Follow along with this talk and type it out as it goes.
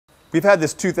We've had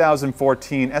this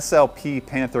 2014 SLP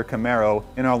Panther Camaro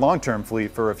in our long-term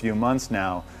fleet for a few months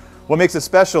now. What makes it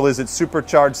special is its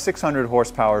supercharged 600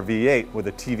 horsepower V8 with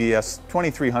a TVS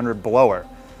 2300 blower.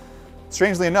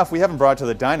 Strangely enough, we haven't brought it to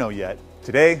the dyno yet.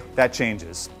 Today, that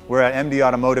changes. We're at MD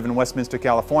Automotive in Westminster,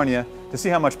 California to see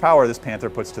how much power this Panther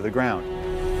puts to the ground.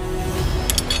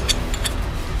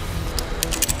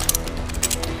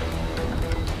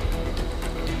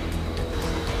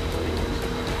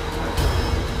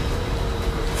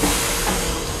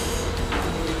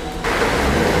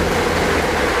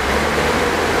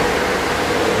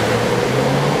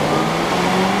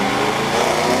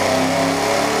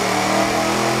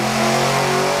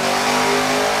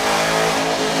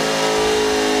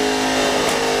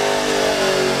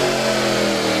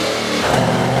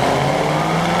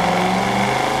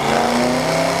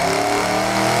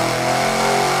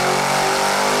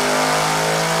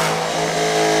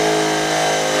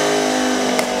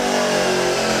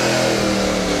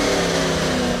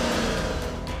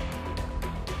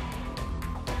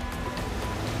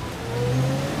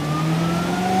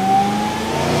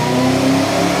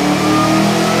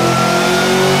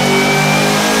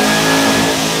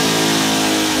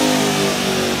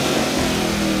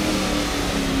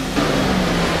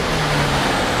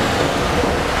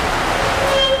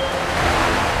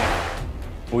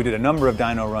 We did a number of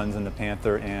dyno runs in the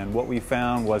Panther, and what we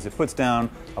found was it puts down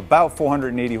about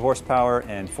 480 horsepower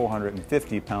and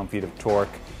 450 pound-feet of torque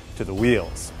to the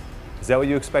wheels. Is that what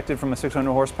you expected from a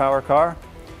 600 horsepower car?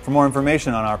 For more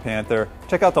information on our Panther,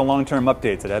 check out the long-term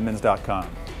updates at Edmunds.com.